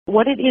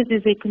what it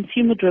is a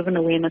consumer-driven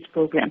awareness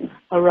program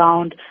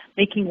around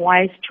making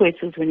wise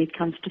choices when it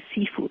comes to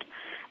seafood.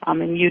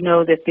 And you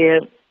know that there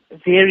are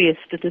various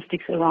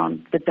statistics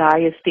around the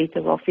dire state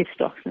of our fish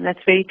stocks, and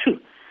that's very true.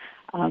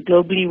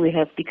 Globally, we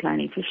have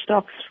declining fish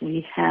stocks.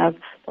 We have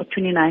about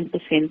 29%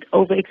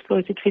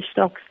 overexploited fish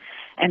stocks,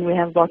 and we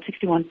have about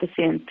 61%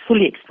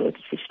 fully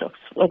exploited fish stocks.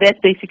 What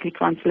that basically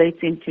translates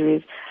into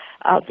is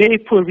very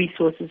poor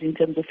resources in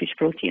terms of fish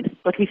protein.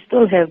 But we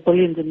still have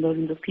billions and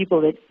millions of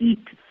people that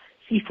eat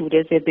seafood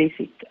as their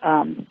basic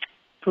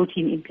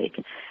protein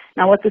intake.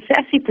 Now, what the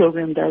SASSI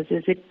program does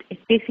is it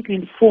basically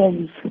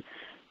informs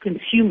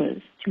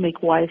consumers to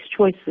make wise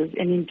choices,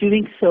 and in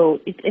doing so,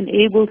 it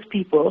enables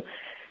people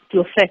to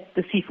affect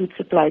the seafood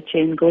supply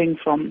chain, going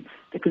from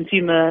the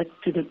consumer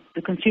to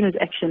the consumer's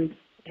action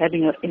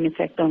having an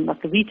effect on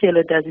what the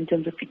retailer does in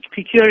terms of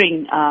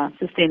procuring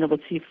sustainable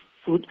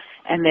seafood,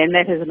 and then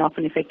that has an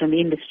often effect on the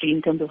industry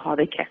in terms of how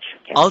they catch.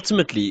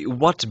 Ultimately,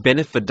 what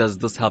benefit does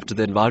this have to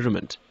the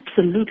environment?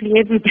 Absolutely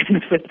every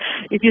benefit.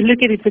 If you look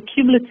at it, it's a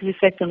cumulative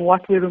effect on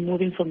what we're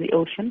removing from the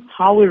ocean,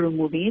 how we're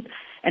removing it,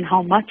 and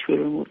how much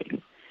we're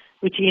removing,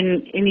 which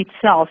in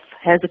itself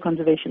has a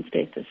conservation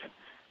status.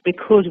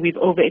 Because we've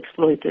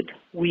overexploited,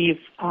 we've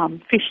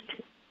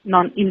fished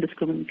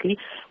indiscriminately,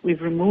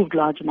 we've removed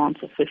large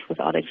amounts of fish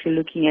without actually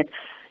looking at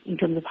in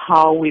terms of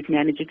how we've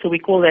managed it. So we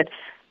call that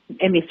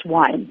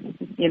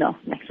MSY,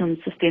 maximum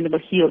sustainable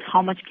yield.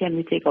 How much can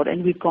we take out?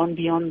 And we've gone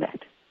beyond that.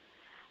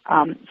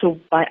 So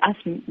by us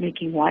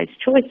making wise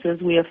choices,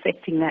 we're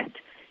affecting that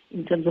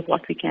in terms of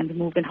what we can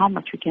remove and how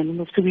much we can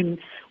remove. So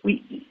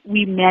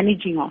we're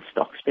managing our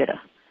stocks better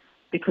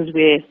because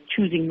we're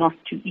choosing not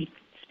to eat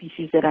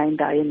species that are in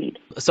dire need.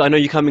 So I know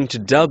you're coming to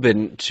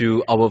Durban,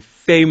 to our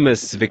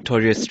famous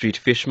Victoria Street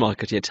fish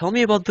market here. Tell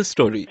me about this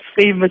story.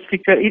 Famous,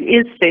 Victoria. It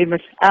is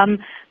famous.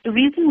 The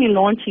reason we're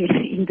launching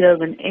in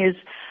Durban is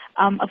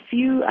I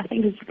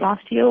think it was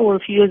last year or a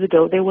few years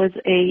ago, there was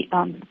a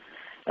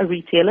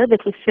retailer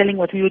that was selling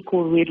what we would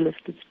call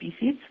red-listed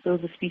species. Those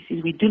are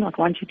species we do not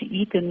want you to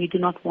eat, and we do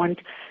not want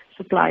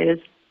suppliers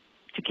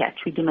to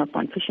catch. We do not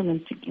want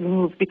fishermen to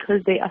remove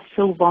because they are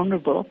so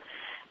vulnerable.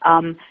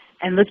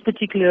 And this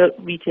particular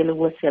retailer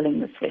was selling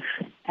this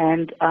fish.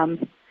 And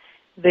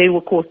they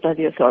were caught by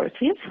the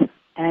authorities.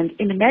 And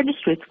in the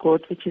magistrate's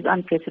court, which is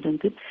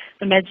unprecedented,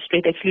 the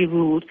magistrate actually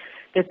ruled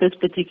that this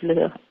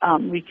particular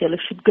retailer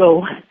should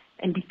go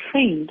and be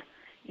trained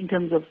in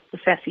terms of the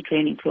SASSI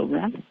training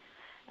program,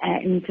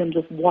 in terms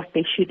of what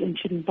they should and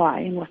shouldn't buy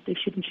and what they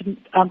should and shouldn't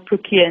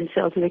procure and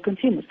sell to their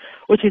consumers,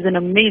 which is an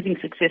amazing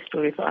success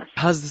story for us.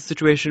 Has the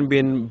situation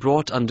been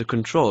brought under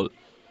control?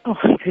 Oh,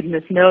 my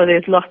goodness, no,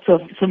 there's lots of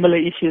similar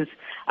issues.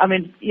 I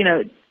mean,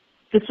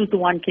 this was the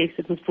one case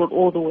that was brought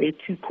all the way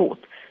to court,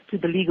 to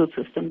the legal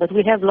system. But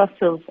we have lots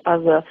of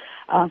other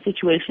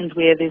situations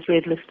where there's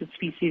red-listed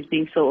species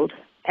being sold.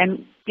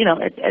 And,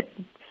 at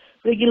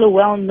regular,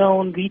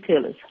 well-known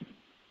retailers.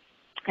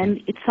 And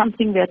it's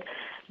something that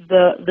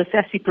the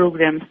SASSI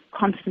program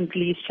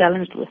constantly is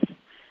challenged with,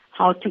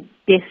 how to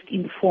best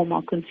inform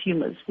our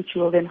consumers, which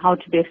will then how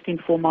to best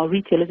inform our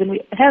retailers. And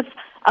we have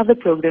other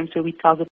programs where we target